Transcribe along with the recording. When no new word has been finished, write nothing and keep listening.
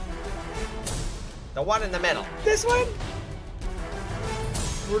The one in the middle. This one?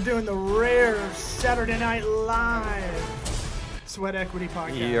 We're doing the rare Saturday Night Live Sweat Equity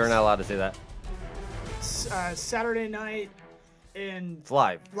podcast. You're not allowed to say that. Saturday night in... It's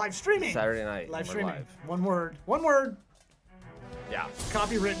live. Live streaming. Saturday night. Live We're streaming. live. One word. Yeah.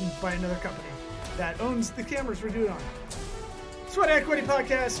 Copywritten by another company that owns the cameras we're doing on. Sweat Equity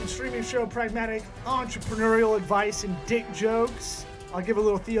podcast and streaming show, pragmatic entrepreneurial advice and dick jokes. I'll give a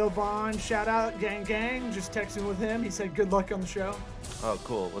little Theo Vaughn shout out, gang. Just texting with him. He said good luck on the show. Oh,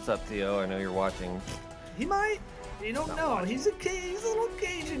 cool. What's up, Theo? I know you're watching. He might. You don't know. He's a little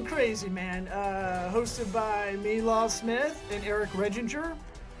Cajun crazy man. Hosted by me, Law Smith, and Eric Reginger.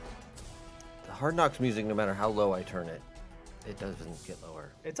 The Hard Knocks music, no matter how low I turn it, it doesn't get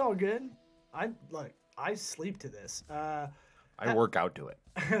lower. It's all good. I sleep to this. I work out to it.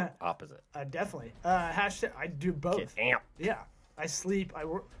 Opposite. Definitely. Hashtag. I do both. Get amped. Yeah. I sleep. I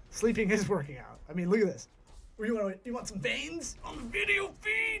work. Sleeping is working out. I mean, look at this. You want some veins on the video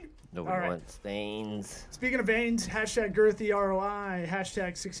feed? Nobody wants veins. Speaking of veins, hashtag girthy ROI,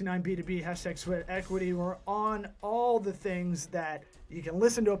 hashtag 69B2B, hashtag sweat equity. We're on all the things that you can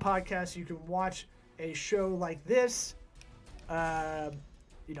listen to a podcast. You can watch a show like this.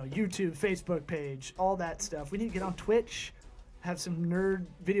 YouTube, Facebook page, all that stuff. We need to get on Twitch, have some nerd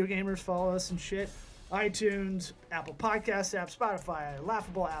video gamers follow us and shit. iTunes, Apple Podcast app, Spotify,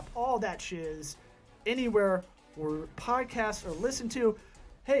 Laughable app, all that shiz. Anywhere where podcasts are listened to.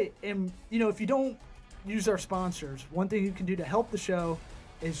 Hey, and if you don't use our sponsors, one thing you can do to help the show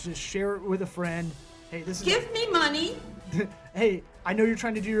is just share it with a friend. Hey, this is Give me money. Hey, I know you're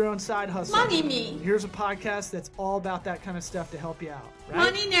trying to do your own side hustle. Money me. Here's a podcast that's all about that kind of stuff to help you out. Right?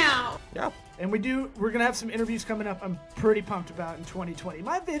 Money now. Yeah. And we're going to have some interviews coming up I'm pretty pumped about in 2020.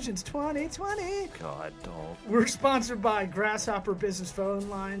 My vision's 2020. God, don't. We're sponsored by Grasshopper Business Phone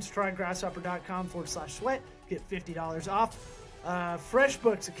Lines. Try grasshopper.com/sweat. Get $50 off.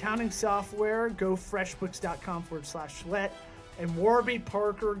 FreshBooks accounting software. Go freshbooks.com/sweat. And Warby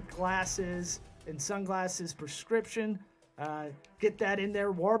Parker glasses and sunglasses prescription. Get that in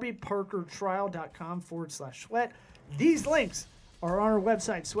there. warbyparkertrial.com/sweat. These links are on our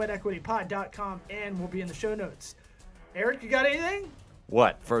website, sweatequitypod.com, and will be in the show notes. Eric, you got anything?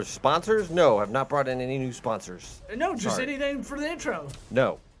 What? For sponsors? No, I've not brought in any new sponsors. No, just Sorry. anything for the intro.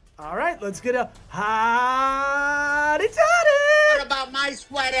 No. All right, let's get a hotty toddy. What about my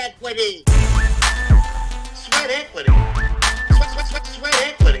sweat equity? Sweat equity. Sweat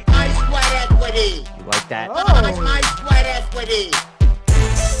equity. My sweat equity. You like that? Oh. My sweat equity.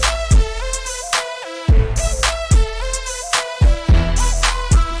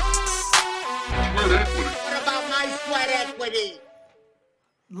 What about my sweat equity?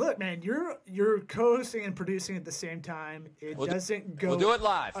 Look, man, you're co-hosting and producing at the same time. We'll do it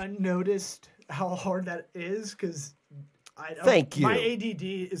live. Unnoticed how hard that is, because Thank you. My ADD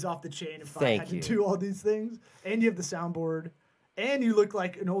is off the chain if I had to do all these things. And you have the soundboard. And you look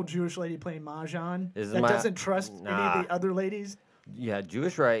like an old Jewish lady playing Mahjong doesn't trust any of the other ladies. Yeah,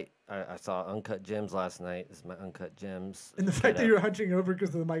 Jewish right. I saw Uncut Gems last night. This is my Uncut Gems. And the fact that you're hunching over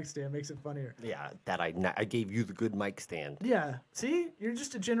because of the mic stand makes it funnier. Yeah, I gave you the good mic stand. Yeah. See? You're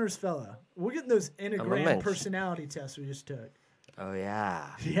just a generous fella. We're getting those Enneagram personality tests we just took. Oh, yeah.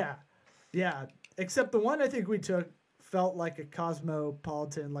 Yeah. Yeah. Except the one I think we took felt like a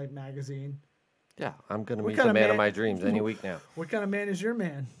cosmopolitan magazine. Yeah, I'm going to meet the man of my dreams any week now. What kind of man is your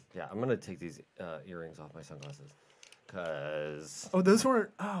man? Yeah, I'm going to take these earrings off my sunglasses. Because those weren't.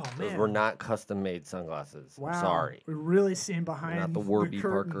 Oh, man. Those were not custom-made sunglasses. Wow. I'm sorry. We're really seeing behind They're not the Warby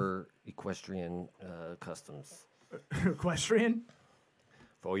Parker Equestrian Customs. Equestrian?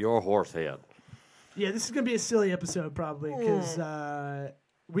 For your horse head. Yeah, this is going to be a silly episode probably because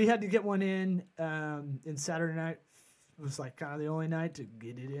we had to get one in Saturday night. It was kind of the only night to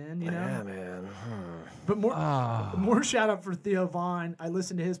get it in, Yeah, man. But more shout out for Theo Vaughn. I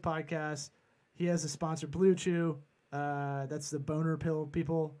listened to his podcast. He has a sponsor, Blue Chew. That's the boner pill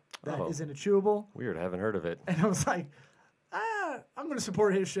people that isn't a chewable. Weird, I haven't heard of it. And I was like, I'm going to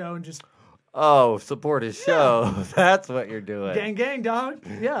support his show and just... Oh, support his show. That's what you're doing. Gang, dog.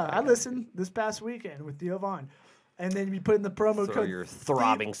 Yeah, I listened this past weekend with Theo Vaughn. And then you put in the promo code. Your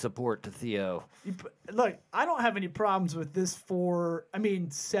throbbing support to Theo. Look, I don't have any problems with this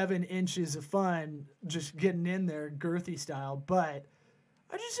 7 inches of fun just getting in there, girthy style. But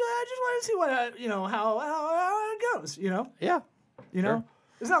I just want to see what how it goes. Yeah. Sure.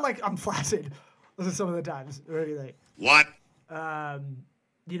 It's not like I'm flaccid some of the times or anything. What?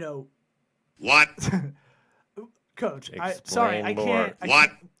 What? Coach, Explain I more. can't. What?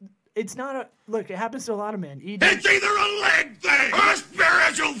 It's not a look. It happens to a lot of men. It's either a leg thing, or a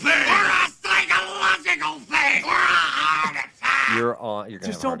spiritual thing, or a psychological You're gonna Just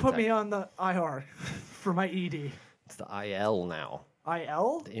have a don't heart put me attack. on the IR for my ED. It's the IL now,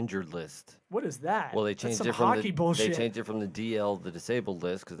 IL? the injured list. What is that? Well, they That's changed some it from hockey the bullshit. they changed it from the DL, the disabled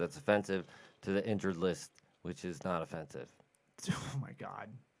list, because that's offensive, to the injured list, which is not offensive. Oh my god.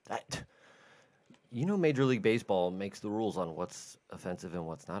 Major League Baseball makes the rules on what's offensive and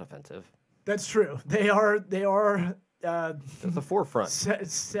what's not offensive. That's true. They are They're at the forefront,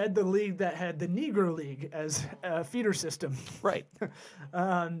 said the league that had the Negro League as a feeder system. right?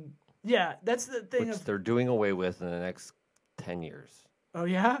 Yeah, that's the thing Which of they're doing away with in the next 10 years. Oh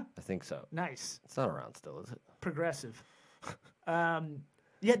yeah? I think so. Nice. It's not around still, is it? Progressive.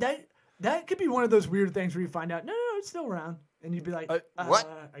 Yeah, that could be one of those weird things where you find out, no, it's still around. And you'd be like,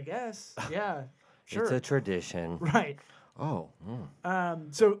 what? I guess. Yeah. Sure. It's a tradition. Right. Oh.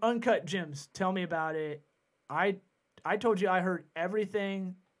 So Uncut Gems, tell me about it. I told you I heard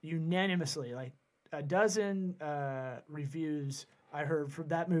everything unanimously, like a dozen reviews I heard from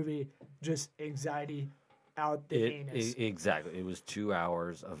that movie, just anxiety out the anus. Exactly. It was 2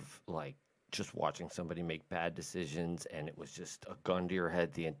 hours of just watching somebody make bad decisions, and it was just a gun to your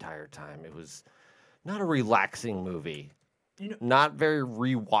head the entire time. It was not a relaxing movie. Not very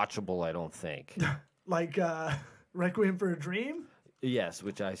rewatchable, I don't think. Like Requiem for a Dream? Yes,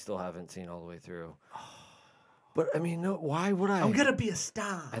 which I still haven't seen all the way through. But I mean, no, why would I? I'm gonna be a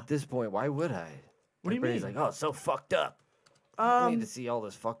star. At this point, why would I? What do you Everybody's mean? like, oh, it's so fucked up. I need to see all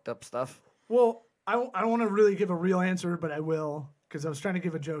this fucked up stuff. Well, I don't want to really give a real answer, but I will, because I was trying to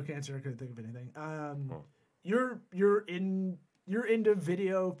give a joke answer. I couldn't think of anything. You're into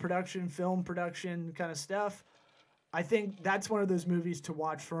video production, film production kind of stuff. I think that's one of those movies to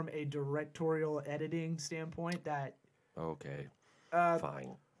watch from a directorial editing standpoint. That Okay,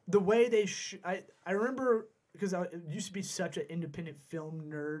 fine. the way they I remember, because I used to be such an independent film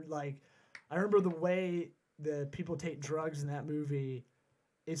nerd. Like, I remember the way the people take drugs in that movie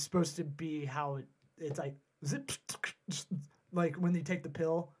is supposed to be how it's like zip, like when they take the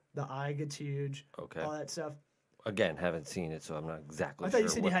pill, the eye gets huge. Okay. All that stuff. Again, haven't seen it, so I'm not exactly I sure. thought you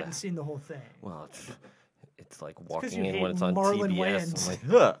said you what hadn't seen the whole thing. Well, it's like 'cause walking you in hate when it's on Marlon TBS. Wayans. I'm like,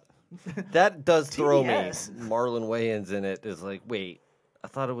 huh. That does throw me. TBS. Marlon Wayans in it is like, wait, I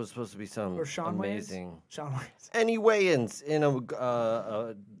thought it was supposed to be some Or Sean amazing. Wayans. Sean Wayans. Any Wayans in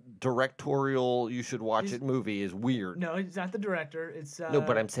a directorial, you should watch it movie is weird. No, he's not the director. It's No,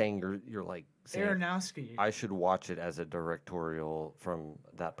 but I'm saying you're like saying Aronofsky. I should watch it as a directorial from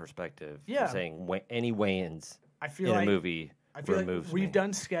that perspective. Yeah. I'm saying any Wayans I feel in like a movie I feel like removes we've me.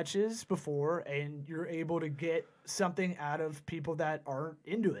 done sketches before, and you're able to get something out of people that aren't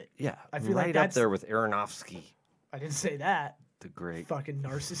into it. Yeah, I I'm feel like right up that's- there with Aronofsky, I didn't say that. the great. Fucking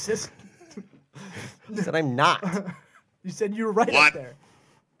narcissist. I said I'm not. You said you were right up there.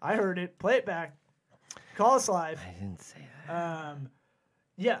 I heard it. Play it back. Call us live. I didn't say that.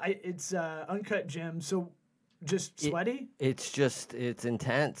 Yeah, it's Uncut Gems. So just sweaty? It's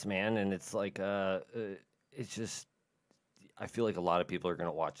intense, man, and it's like it's just. I feel like a lot of people are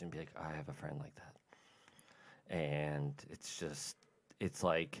gonna watch and be like, I have a friend like that, and it's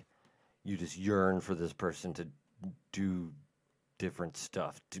like you just yearn for this person to do different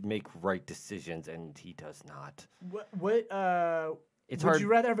stuff, to make right decisions, and he does not. What It's would hard. you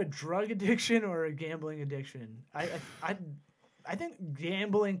rather have a drug addiction or a gambling addiction? I think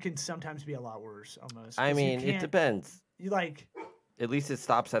gambling can sometimes be a lot worse, almost. I 'cause you mean, it can't- depends. You like, At least it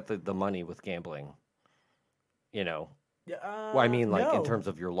stops at the money with gambling. You know. well, Well, I mean, like in no. terms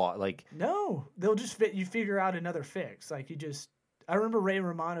of your law, like No, they'll just you figure out another fix. Like I remember Ray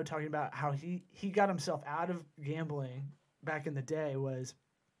Romano talking about how he got himself out of gambling back in the day. Was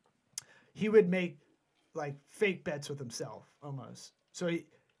he would make like fake bets with himself almost. So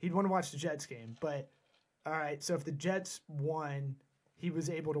he'd want to watch the Jets game, but all right. So if the Jets won, he was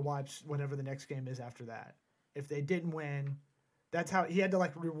able to watch whatever the next game is after that. If they didn't win, that's how he had to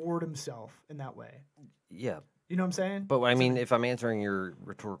like reward himself in that way. yeah. You know what I'm saying? But I mean, if I'm answering your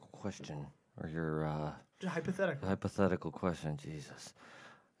rhetorical question or your Just hypothetical. hypothetical question, Jesus,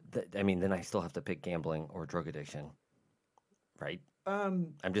 I mean, then I still have to pick gambling or drug addiction, right?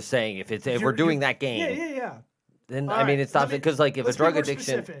 I'm just saying if we're You're- doing you're- that game, Yeah. then All I mean right, it stops let me- it because like if a let's be drug more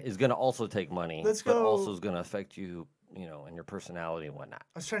addiction specific. is going to also take money, Let's but go- also is going to affect you, and your personality and whatnot.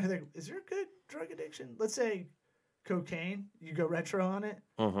 I was trying to think, is there a good drug addiction? Let's say cocaine. You go retro on it.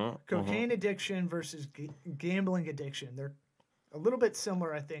 Mm-hmm. Cocaine addiction versus gambling addiction. They're a little bit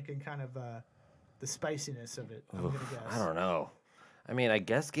similar, I think, in kind of the spiciness of it. I'm going to guess. I don't know. I mean, I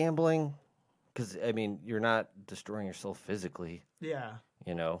guess gambling, because I mean, you're not destroying yourself physically. Yeah.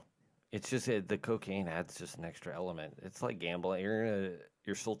 It's just the cocaine adds just an extra element. It's like gambling.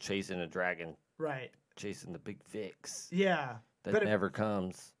 You're still chasing a dragon, Right. chasing the big fix. Yeah. that But never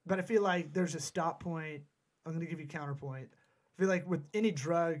comes. But I feel like there's a stop point. I'm going to give you counterpoint. I feel like with any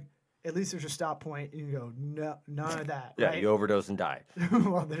drug, at least there's a stop point. And you go, no, none of that. Yeah, right? you overdose and die.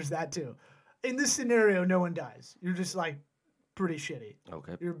 Well, there's that too. In this scenario, no one dies. You're just like pretty shitty.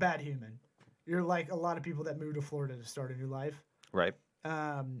 Okay. You're a bad human. You're like a lot of people that move to Florida to start a new life. Right.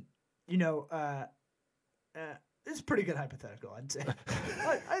 You know, it's a pretty good hypothetical, I'd say.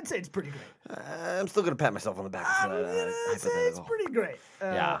 I'd say it's pretty great. I'm still gonna pat myself on the back for that I'd say it's hypothetical. pretty great.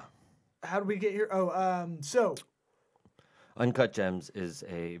 Yeah. How did we get here? So Uncut Gems is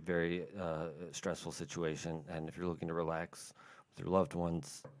a very stressful situation, and if you're looking to relax with your loved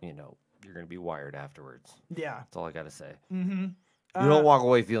ones, you know you're gonna be wired afterwards. yeah, That's all I gotta say. mm-hmm. You don't walk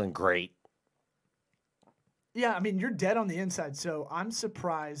away feeling great. Yeah, I mean, you're dead on the inside, so I'm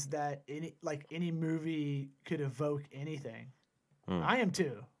surprised that any movie could evoke anything. I am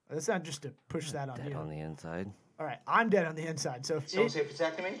too. That's not just to push that on Dead you. on the inside. All right, I'm dead on the inside. So if Someone say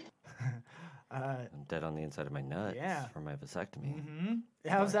vasectomy? I'm dead on the inside of my nuts Yeah. from my vasectomy.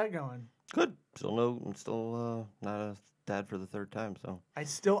 how's that going? Good. I'm still not a dad for the third time. So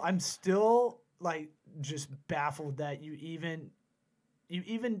I'm still like just baffled that you even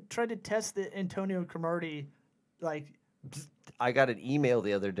tried to test the Antonio Cromartie, like. I got an email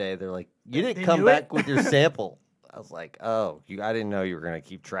the other day. They're like, "You didn't They come knew back it? with your sample." I was like, "Oh, I didn't know you were gonna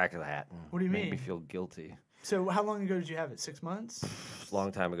keep track of that." And What do you made mean? me feel guilty. So how long ago did you have it? 6 months? A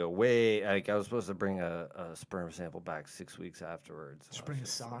long time ago. I was supposed to bring a sperm sample back 6 weeks afterwards. Just bring a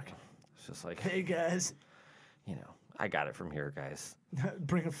sock. It's just like, Hey guys, you know, I got it from here, guys.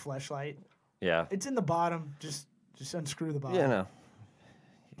 bring a fleshlight. Yeah. It's in the bottom. Just unscrew the bottom. You know,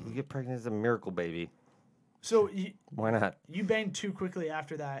 you get pregnant as a miracle baby. So Why not? you banged too quickly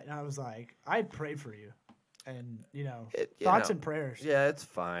after that, and I was like, I prayed for you, and You thoughts know, and prayers. Yeah, it's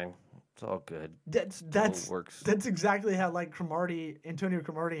fine. It's all good. That's works. That's exactly how like Antonio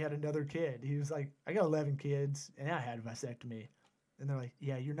Cromartie had another kid. He was like, I got 11 kids, and I had a vasectomy, and they're like,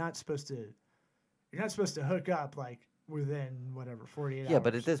 yeah, you're not supposed to hook up like within whatever 48 hours. Yeah,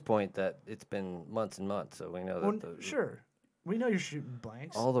 but at this point, that it's been months and months, so we know well, that sure, we know you're shooting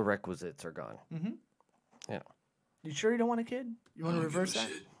blanks. all the requisites are gone. Yeah. You sure you don't want a kid? You want to reverse that?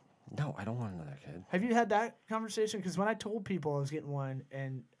 No, I don't want another kid. Have you had that conversation? Because when I told people I was getting one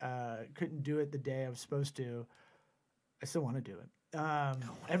and couldn't do it the day I was supposed to, I still want to do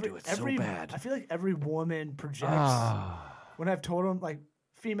it. do it so bad. I feel like every woman projects. When I've told them, like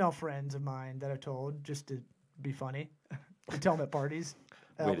female friends of mine that I've told just to be funny, to tell them at parties.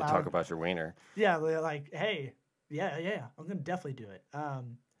 Way out to loud. talk about your wiener. Yeah, they're like, hey, yeah, I'm gonna definitely do it.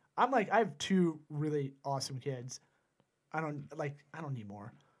 I'm like, I have 2 really awesome kids. I don't need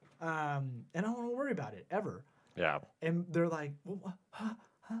more. And I don't want to worry about it ever. Yeah. And they're like, well, huh?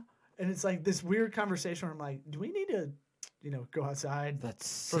 And it's like this weird conversation where I'm like, do we need to, go outside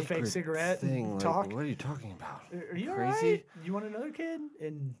That's for a fake cigarette thing. and Like, talk? what are you talking about? Are you crazy? all right? You want another kid?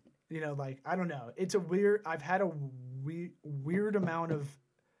 And, like, I don't know. It's I've had a weird amount of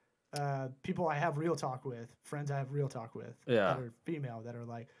people I have real talk with, friends I have real talk with Yeah. that are female that are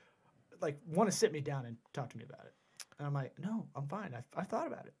like want to sit me down and talk to me about it. And I'm like, no, I'm fine. I thought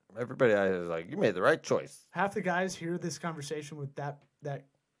about it. Everybody is like, you made the right choice. Half the guys hear this conversation with that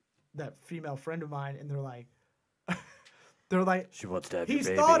female friend of mine, and they're like, She wants to have he's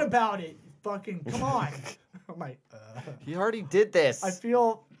your baby. thought about it. Fucking come on. I'm like, He already did this. I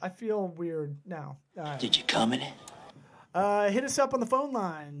feel weird now. Did you come in it? Hit us up on the phone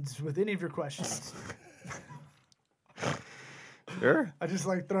lines with any of your questions. Sure. I just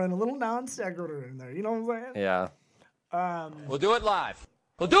like throwing a little non sequitur in there. You know what I'm saying? Yeah. We'll do it live.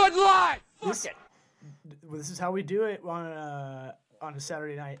 We'll do it live. This is how we do it on a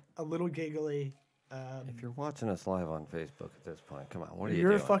Saturday night. A little giggly. If you're watching us live on Facebook at this point, come on, what are you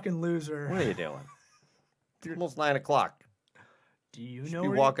You're doing? a fucking loser. What are you doing? It's almost 9 o'clock. Do you Should know be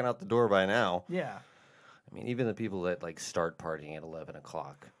where walking out the door by now. Yeah. I mean, even the people that like start partying at 11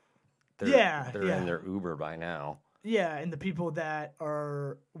 o'clock, they're Yeah. in their Uber by now. Yeah, and the people that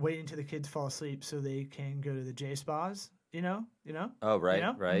are waiting till the kids fall asleep so they can go to the J spas, you know? Oh, right,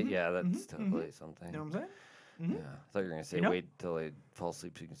 know? right. Mhm, Yeah, that's totally something. You know what I'm saying? Yeah, I thought you were gonna say You know? wait till they fall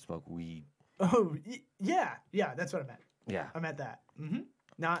asleep so you can smoke weed. Oh, yeah, that's what I meant. Yeah, I meant that.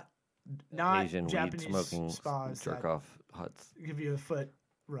 Not Asian Japanese weed smoking spas jerk that off huts. give you a foot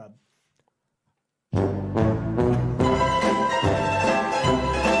rub.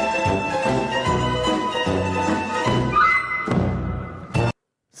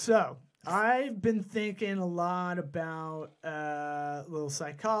 So I've been thinking a lot about a little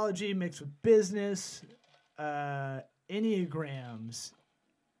psychology mixed with business, enneagrams,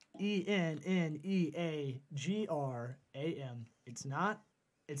 ENNEAGRAM. It's not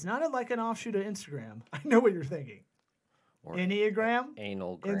like an offshoot of Instagram. I know what you're thinking. Or Enneagram,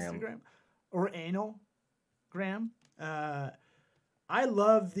 anal gram. Instagram, or anal gram. I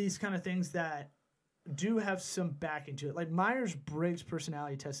love these kind of things that do have some backing to it. Like Myers-Briggs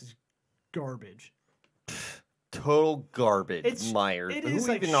personality test is garbage. Total garbage. It's- Myers. it Who is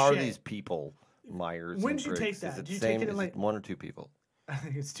like even are shit. these people? Myers. When and did you Briggs? take Is that? it Do you same, take it in is like- 1 or 2 people? I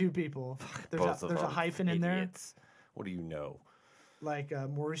think it's 2 people. Both of There's a them. hyphen in there, Idiots. What do you know? like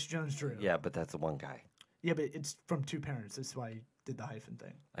Maurice Jones-Drew. Yeah, but that's the one guy. Yeah, but it's from 2 parents. That's why he did the hyphen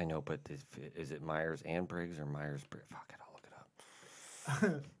thing. I know, but is it Myers and Briggs or Myers Briggs? Fuck it, I'll look it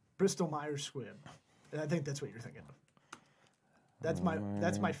up. Bristol Myers Squibb. I think that's what you're thinking of. That's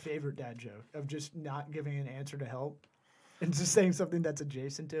my favorite dad joke of just not giving an answer to help and just saying something that's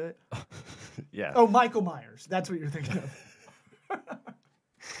adjacent to it. Yeah. Oh, Michael Myers. That's what you're thinking of.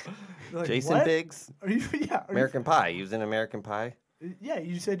 Like, Jason what? Biggs? Are you? Yeah. Are American Pie. He was in American Pie. Yeah,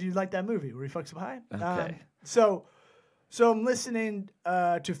 you said you liked that movie where he fucks a pie. Okay. So I'm listening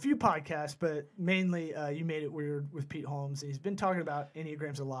to a few podcasts, but mainly You Made It Weird with Pete Holmes. And he's been talking about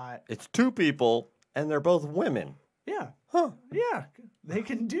Enneagrams a lot. It's 2 people, and they're both women. Yeah. Huh. Yeah. They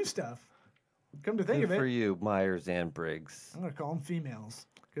can do stuff. Come to think Good of for it, you, Myers and Briggs. I'm going to call them females.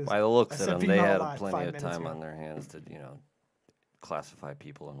 'Cause By the looks I of said them, they female a had lot plenty 5 of minutes time ago. on their hands to, classify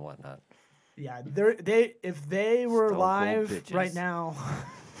people and whatnot. Yeah, if they were Stone cold live bitches. right now,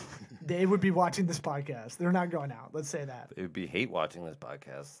 they would be watching this podcast. They're not going out. Let's say that. It would be hate watching this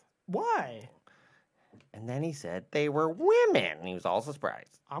podcast. Why? And then he said they were women. And he was all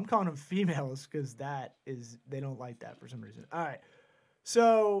surprised. I'm calling them females because they don't like that for some reason. All right.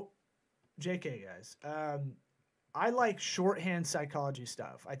 So, JK, guys. I like shorthand psychology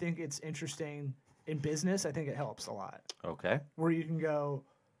stuff. I think it's interesting in business. I think it helps a lot. Okay. Where you can go,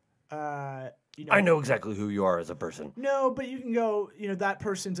 I know exactly who you are as a person. No, but you can go, that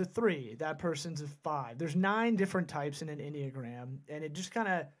person's a 3, that person's a 5. There's 9 different types in an Enneagram, and it just kind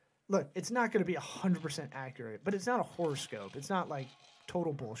of, look, it's not going to be 100% accurate, but it's not a horoscope. It's not like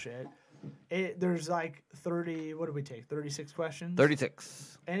total bullshit. There's like 30, what do we take, 36 questions?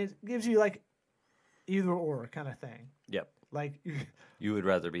 36. And it gives you like either or kind of thing. Yep. Like, You would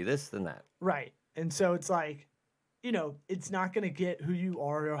rather be this than that. right. And so it's like, it's not going to get who you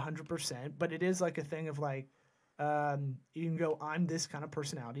are 100%, but it is like a thing of like, you can go, I'm this kind of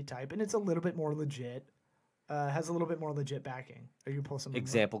personality type, and it's a little bit more legit, has a little bit more legit backing. Are you pull some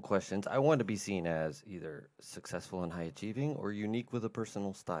Example questions. I want to be seen as either successful and high achieving or unique with a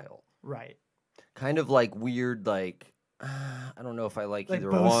personal style. Right. Kind of like weird, like, I don't know if I like Like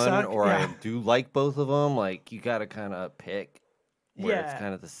either both one suck? or Yeah. I do like both of them. Like, you got to kind of pick where it's Yeah.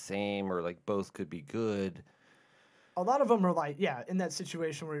 kind of the same or like both could be good. A lot of them are like, yeah, in that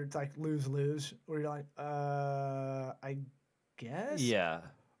situation where it's like lose-lose, where you're like, I guess? Yeah.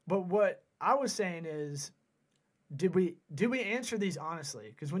 But what I was saying is, did we answer these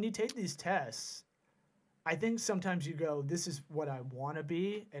honestly? Because when you take these tests, I think sometimes you go, this is what I want to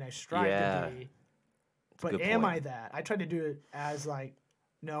be, and I strive Yeah. to be. It's a But good am point. I that? I try to do it as like,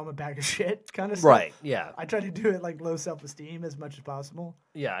 no, I'm a bag of shit kind of stuff. Right. Yeah. I try to do it like low self-esteem as much as possible.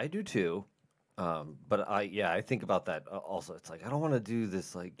 Yeah, I do too. But I think about that also. It's like, I don't want to do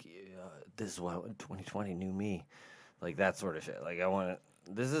this, like, this is what 2020 knew me. Like, that sort of shit. Like,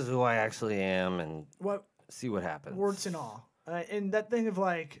 this is who I actually am and What see what happens. warts and all. And that thing of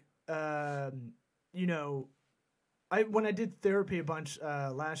like, when I did therapy a bunch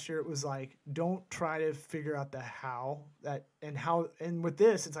last year, it was like, don't try to figure out the how and with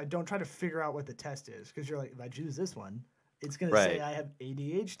this, it's like, don't try to figure out what the test is, because you're like, if I choose this one, it's gonna say Right. I have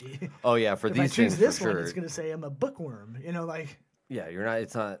ADHD. Oh, yeah, for If I these choose things, this for one, sure. it's gonna say I'm a bookworm. Like. Yeah,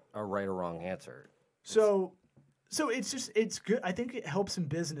 it's not a right or wrong answer. So it's good. I think it helps in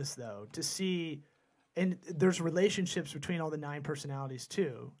business though to see, and there's relationships between all the 9 personalities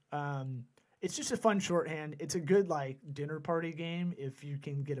too. It's just a fun shorthand. It's a good like dinner party game if you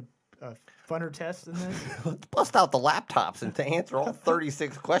can get a funner test than this. Let's bust out the laptops and to answer all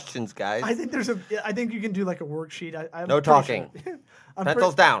 36 questions, guys. I think you can do like a worksheet. I'm No pretty talking. Sure,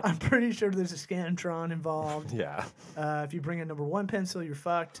 Pencils down. I'm pretty sure there's a Scantron involved. Yeah. If you bring a number 1 pencil, you're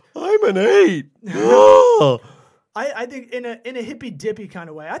fucked. I'm an 8. Oh. I think in a hippy dippy kind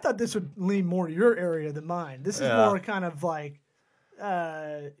of way. I thought this would lean more your area than mine. This is Yeah. more kind of like,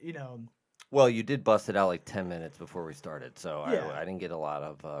 Well, you did bust it out like 10 minutes before we started, so Yeah. I didn't get a lot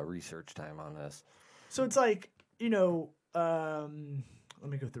of research time on this. so it's like, let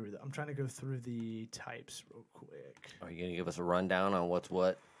me go through I'm trying to go through the types real quick. Are you going to give us a rundown on what's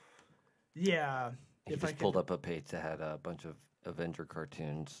what? Yeah. He If I just can, pulled up a page that had a bunch of Avenger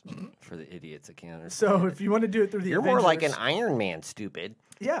cartoons for the idiots that can't understand. So it. if you want to do it through the You're more like an Avengers- Iron Man, stupid.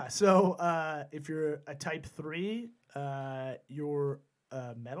 Yeah. So if you're a Type 3, you're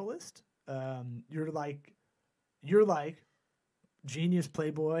a medalist. You're like genius,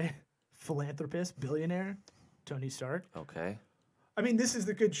 playboy, philanthropist, billionaire, Tony Stark. Okay. I mean, this is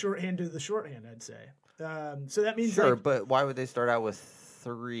the good shorthand to the shorthand, I'd say. So that means Sure, like, but why would they start out with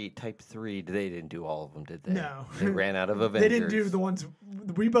Type 3? They didn't do all of them, did they? No. They ran out of Avengers. they didn't do the ones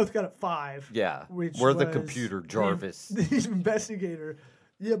we both got at 5. Yeah. Which We're the was computer, Jarvis. The investigator.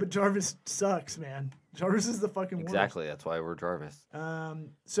 Yeah, but Jarvis sucks, man. Jarvis is the fucking worst. Exactly. That's why we're Jarvis.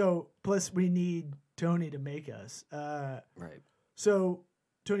 So plus we need Tony to make us. Right. So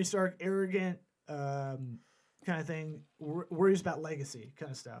Tony Stark, arrogant, kind of thing, worries about legacy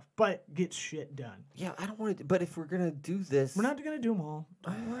kind of stuff, but gets shit done. Yeah, I don't want to. But if we're gonna do this, We're not gonna do them all.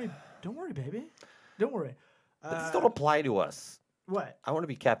 Don't worry, baby. Don't worry. But this don't apply to us. What? I want to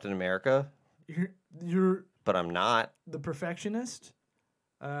be Captain America, You're but I'm not. the perfectionist.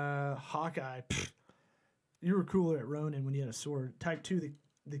 Hawkeye. Pfft. You were cooler at Ronin when you had a sword. Type 2,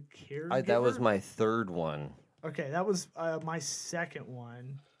 the caregiver. That was my third one. Okay, that was my second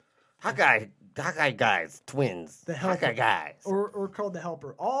one. Hawkeye guys, twins. The helper. Hawkeye guys. Or called the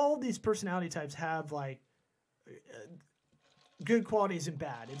helper. All these personality types have like good qualities and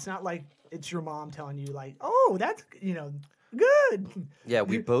bad. It's not like it's your mom telling you like, oh, that's good. Yeah,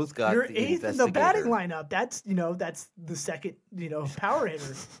 we both got You're the eighth in the batting investigator. lineup. That's the second power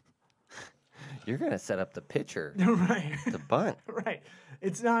hitter. You're gonna set up the pitcher, Right. the bunt. Right.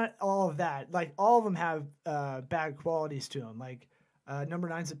 It's not all of that. Like all of them have bad qualities to them. Like number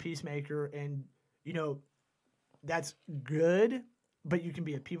 9's a peacemaker, and that's good. But you can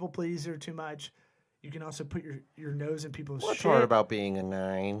be a people pleaser too much. You can also put your nose in people's What's shit. hard about being a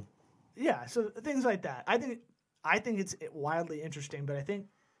 9? Yeah. So things like that. I think it's wildly interesting, but I think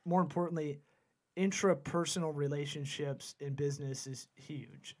more importantly, intrapersonal relationships in business is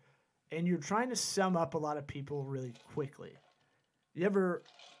huge, and you're trying to sum up a lot of people really quickly. You ever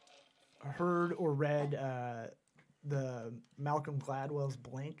heard or read the Malcolm Gladwell's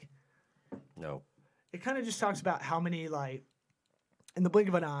Blink? No. It kind of just talks about how many, like, in the blink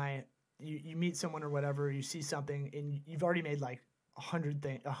of an eye, you meet someone or whatever, you see something, and you've already made like 100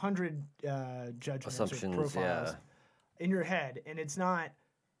 judgments Assumptions, or profiles in your head, and it's not.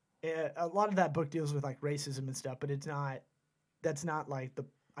 A lot of that book deals with like racism and stuff, but it's not. That's not like the.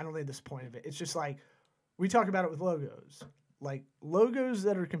 I don't think this point of it. It's just like we talk about it with logos. Like logos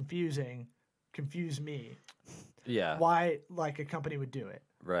that are confusing confuse me. Yeah. Why like a company would do it?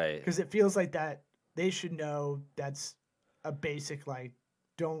 Right. Because it feels like that they should know that's a basic like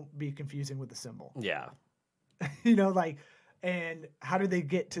don't be confusing with the symbol. Yeah. Like, and how do they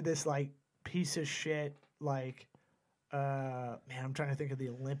get to this like piece of shit like man, I'm trying to think of the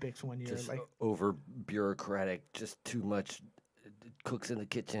Olympics one year. Just like over bureaucratic, just too much cooks in the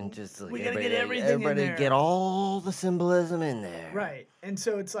kitchen. Just like we gotta get everything in everybody there. get all the symbolism in there. Right. And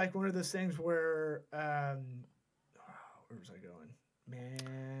so it's like one of those things where where was I going?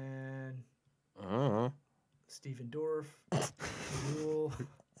 Man, Stephen Dorff. Rule.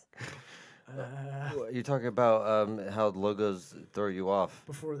 You're talking about how logos throw you off.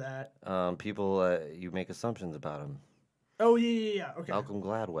 Before that. People, you make assumptions about them. Oh yeah. Okay. Malcolm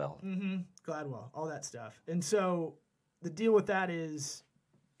Gladwell. Gladwell, all that stuff. And so the deal with that is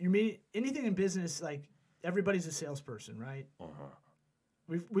you meet anything in business, like everybody's a salesperson, right?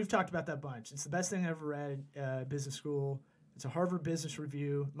 We've talked about that a bunch. It's the best thing I ever read, business school. It's a Harvard Business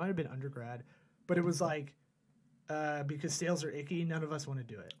Review. It might have been undergrad, but it was like because sales are icky, none of us want to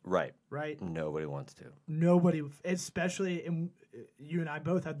do it. Right. Right? Nobody wants to. Nobody, especially, and you and I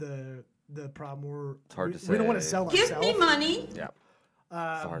both had the problem where It's hard to we don't want to say. sell ourselves. Give me money. Yeah.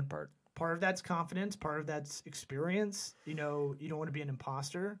 It's the hard part. Part of that's confidence. Part of that's experience. You don't want to be an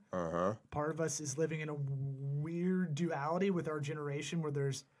imposter. Part of us is living in a weird duality with our generation where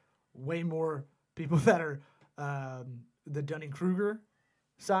there's way more people that are the Dunning-Kruger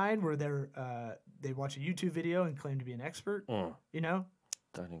side where they watch a YouTube video and claim to be an expert.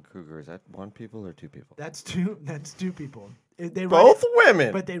 Dunning-Kruger, is that one people or two people? That's two people. They Both ride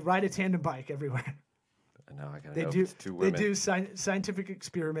women. but they ride a tandem bike everywhere. I know. I gotta They know do if it's two women. They do scientific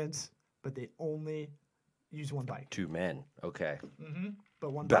experiments, but they only use one bike. Two men. Okay.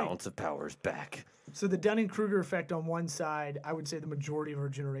 But one bike. Balance of power's back. So the Dunning-Kruger effect on one side, I would say the majority of our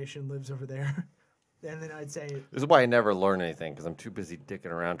generation lives over there. And then I'd say This is why I never learn anything, because I'm too busy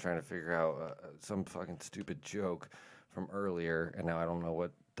dicking around trying to figure out some fucking stupid joke from earlier, and now I don't know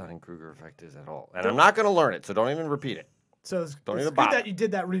what Dunning-Kruger effect is at all. And I'm not going to learn it, so don't even repeat it. So it's Don't good even bother. that you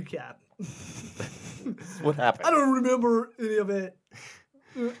did that recap. What happened? I don't remember any of it.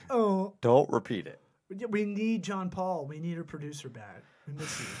 Oh, Don't repeat it. we need John Paul. We need a producer back. We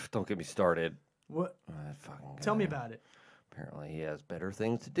miss you. Don't get me started. What? That fucking guy. Tell me about it. Apparently, he has better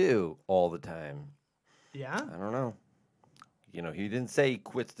things to do all the time. Yeah. I don't know. You know, he didn't say he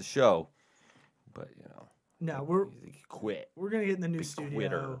quits the show, but you know, No, he quit. we're gonna get in the new Big studio.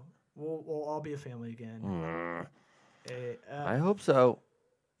 quitter. We'll all be a family again. Mm, Eh, I hope so.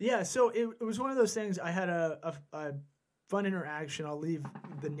 Yeah, so it was one of those things. I had a fun interaction. I'll leave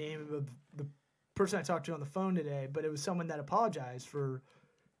the name of the person I talked to on the phone today, but it was someone that apologized for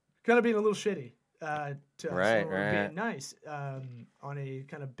kind of being a little shitty to us Right, when we were right. being nice on a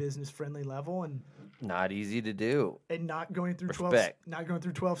kind of business friendly level and Not easy to do. not going through Respect.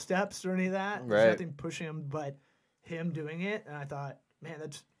 12 steps or any of that. Right. There's nothing pushing him, but him doing it. And I thought, man,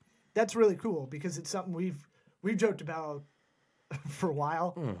 that's really cool because it's something we've joked about for a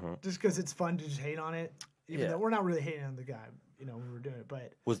while, just because it's fun to just hate on it. Even Yeah. though we're not really hating on the guy, when we were doing it.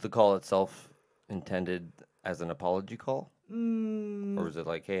 But Was the call itself intended as an apology call, or was it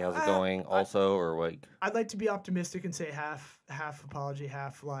like, "Hey, how's it going?" Also, or like, I'd like to be optimistic and say half apology,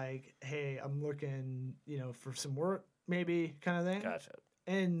 half like, hey, I'm looking, for some work, maybe kind of thing. "Gotcha,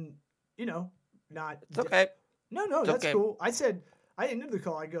 And not. it's okay." No, It's that's okay. cool. I ended the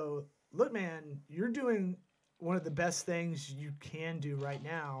call. I go, look, man, you're doing one of the best things you can do right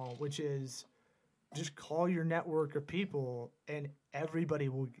now, which is just call your network of people and everybody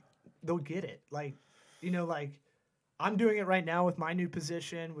they'll get it. Like I'm doing it right now with my new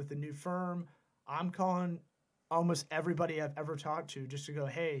position with the new firm. I'm calling almost everybody I've ever talked to just to go,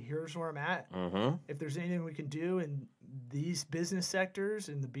 hey, here's where I'm at. Mm-hmm. If there's anything we can do in these business sectors,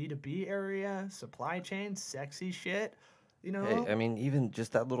 in the B2B area, supply chain, sexy shit, Hey, I mean, even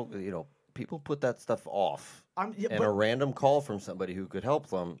just that little, people put that stuff off. yeah, And a random call from somebody who could help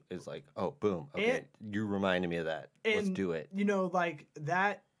them is like, oh, boom. Okay, you reminded me of that. Let's do it.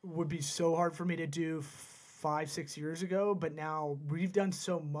 That would be so hard for me to do 5-6 years ago, but now we've done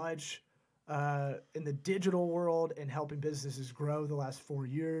so much in the digital world and helping businesses grow the last 4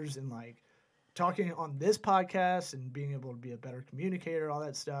 years and talking on this podcast and being able to be a better communicator, all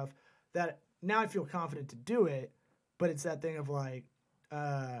that stuff, that now I feel confident to do it. But it's that thing of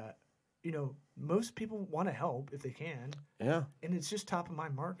most people want to help if they can. Yeah. And it's just top of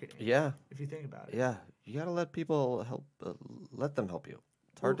mind marketing. Yeah. If you think about it. Yeah. You got to let people help, let them help you.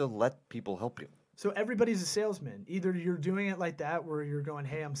 It's hard to let people help you. So everybody's a salesman. Either you're doing it like that where you're going,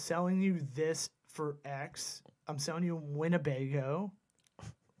 hey, I'm selling you this for X. I'm selling you a Winnebago,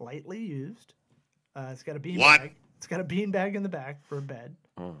 lightly used. It's got a bean bag. It's got a bean bag in the back for a bed.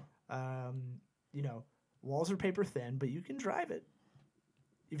 Walls are paper thin, but you can drive it.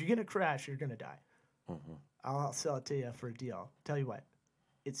 If you're going to crash, you're going to die. Mm-hmm. I'll sell it to you for a deal. Tell you what,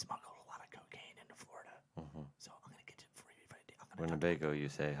 it smuggled a lot of cocaine into Florida. Mm-hmm. So I'm going to get it for you. Winnebago, you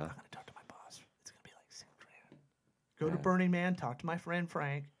say, huh? I'm going to talk to my boss. It's going to be like $6,000. Go to Burning Man, talk to my friend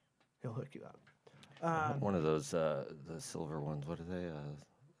Frank. He'll hook you up. One of those, the silver ones. What are they?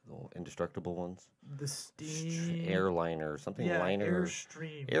 The indestructible ones? The Steam. Airliner, something liner.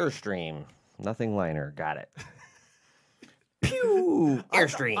 Airstream. Airstream. Nothing liner. Got it. Pew!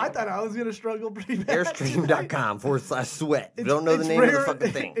 Airstream. I thought I was going to struggle pretty bad. Airstream.com/sweat. Don't know the name of the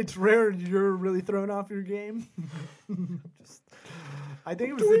fucking thing. It's rare you're really thrown off your game. I think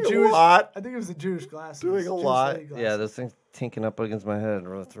it was Doing the a Jewish. lot. I think it was the Jewish glasses. Doing a Jewish lot. lady Yeah, glasses. this thing's tinking up against my head. It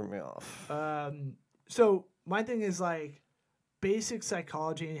really threw me off. So my thing is basic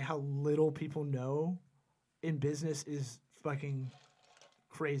psychology and how little people know in business is fucking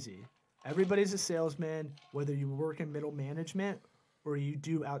crazy. Everybody's a salesman, whether you work in middle management or you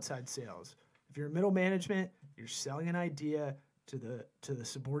do outside sales. If you're in middle management, you're selling an idea to the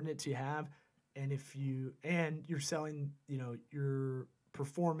subordinates you have, and you're selling, your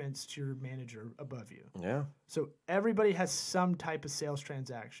performance to your manager above you. Yeah. So everybody has some type of sales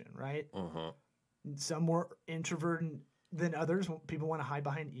transaction, right? Mm-hmm. Some more introverted than others. People want to hide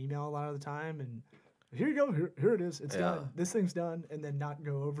behind email a lot of the time, and here you go, here it is, it's done. This thing's done, and then not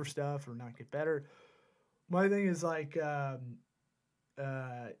go over stuff or not get better. My thing is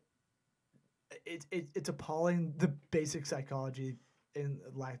it's appalling the basic psychology and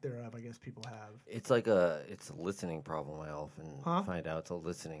lack thereof, I guess people have. It's it's a listening problem. I often find out it's a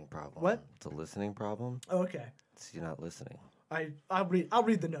listening problem. What? It's a listening problem. Oh, okay. It's you're not listening. I'll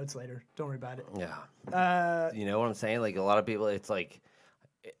read the notes later. Don't worry about it. Yeah. You know what I'm saying? Like a lot of people, it's like,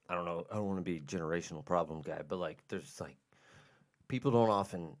 I don't know. I don't want to be a generational problem guy, but there's people don't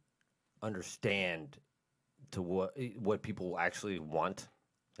often understand to what people actually want.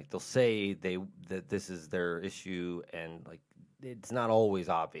 Like they'll say that this is their issue, and like it's not always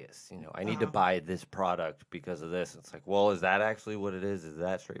obvious. You know, I need to buy this product because of this. It's like, well, is that actually what it is? Is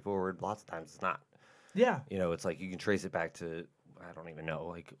that straightforward? Lots of times it's not. Yeah. You know, it's like you can trace it back to, I don't even know,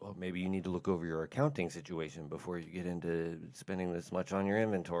 like, well, maybe you need to look over your accounting situation before you get into spending this much on your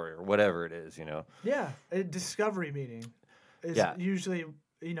inventory or whatever it is, you know? Yeah. A discovery meeting is usually,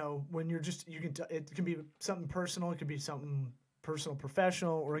 you know, when you're just, it can be something personal, it could be something personal,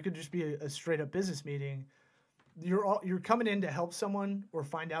 professional, or it could just be a straight up business meeting. You're coming in to help someone or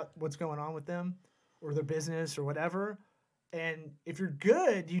find out what's going on with them or their business or whatever. And if you're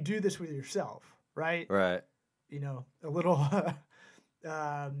good, you do this with yourself, right? Right. You know, a little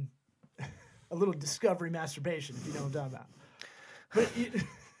a little discovery masturbation, if you know what I'm talking about. But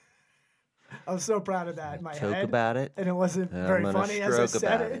I was so proud of that in my Joke head. about it. And it wasn't I'm very gonna funny as I stroke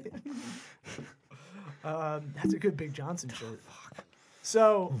said about it. That's a good Big Johnson shirt.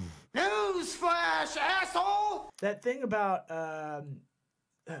 So, Newsflash, asshole! that thing about, God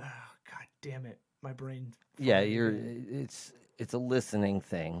damn it, my brain. Yeah, it's a listening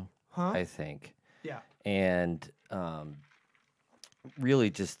thing, Huh? I think. Yeah. And really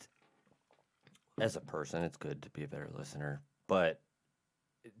just as a person, it's good to be a better listener. But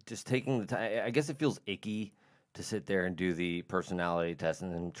just taking the time, I guess it feels icky to sit there and do the personality test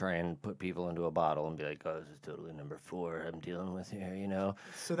and then try and put people into a bottle and be like, oh, this is totally number 4 I'm dealing with here, you know?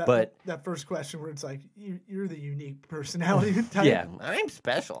 So But- that first question where it's like, you're the unique personality type. Yeah, I'm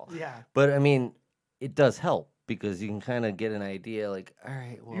special. Yeah. But I mean, it does help because you can kind of get an idea like, all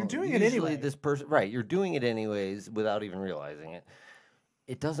right, well, You're doing it usually anyway. This person, right, you're doing it anyways without even realizing it.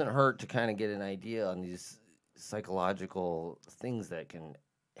 It doesn't hurt to kind of get an idea on these psychological things that can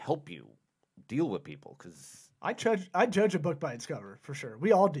help you deal with people because I judge a book by its cover, for sure.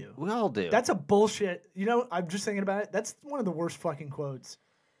 We all do. we all do. That's a bullshit. You know, I'm just thinking about it. That's one of the worst fucking quotes.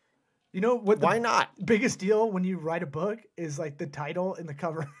 You know what? Why not? Biggest deal when you write a book is like the title and the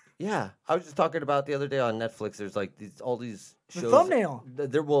cover. Yeah, I was just talking about the other day on Netflix. There's like all these The shows. thumbnail.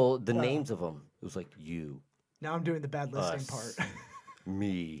 The names of them. It was like you, Now I'm doing the bad listening Us. part.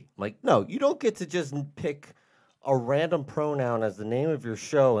 me. Like, no, you don't get to just pick a random pronoun as the name of your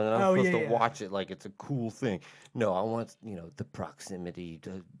show and then I'm supposed to watch it like it's a cool thing. No, I want, the proximity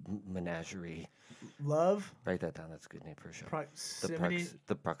to menagerie. Love, Write that down. That's a good name for a show. proximity,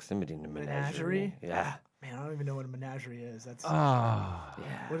 The proximity to menagerie. menagerie. Yeah. Man, I don't even know what a menagerie is. That's Ah.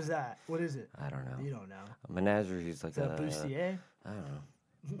 Yeah. what is that? What is it? I don't know. You don't know. A menagerie is like Is that a bustier? I don't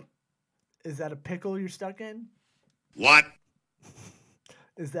know. Is that a pickle you're stuck in? What?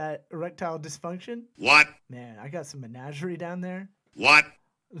 Is that erectile dysfunction? What? Man, I got some menagerie down there. What?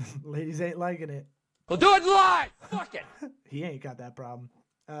 Ladies ain't liking it. We'll do it live! Fuck it! He ain't got that problem.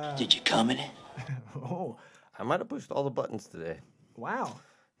 Did you come in it? Oh, I might have pushed all the buttons today. wow.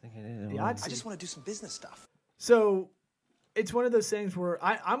 I think I did. The odds. I just want to do some business stuff. So it's one of those things where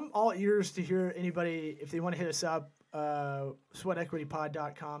I'm all ears to hear anybody, if they want to hit us up,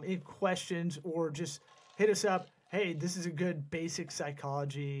 sweatequitypod.com, any questions, or just hit us up. Hey, this is a good basic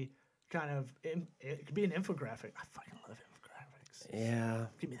psychology kind of, it could be an infographic. I fucking love infographics. Yeah,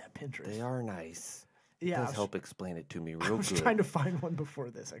 Give me that Pinterest. they are nice. Yeah, It I does was- help explain it to me I real was good. trying to find one before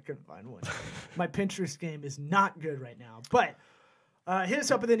this. I couldn't find one. My Pinterest game is not good right now. But hit us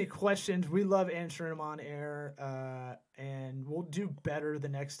up with any questions. We love answering them on air. And we'll do better the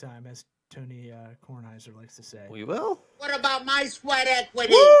next time, as Tony Kornheiser likes to say. We will? What about my sweat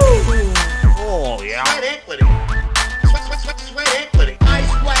equity? Oh, yeah. Sweat equity. Sweat equity. My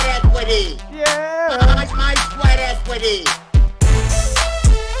sweat equity. Yeah! My sweat equity.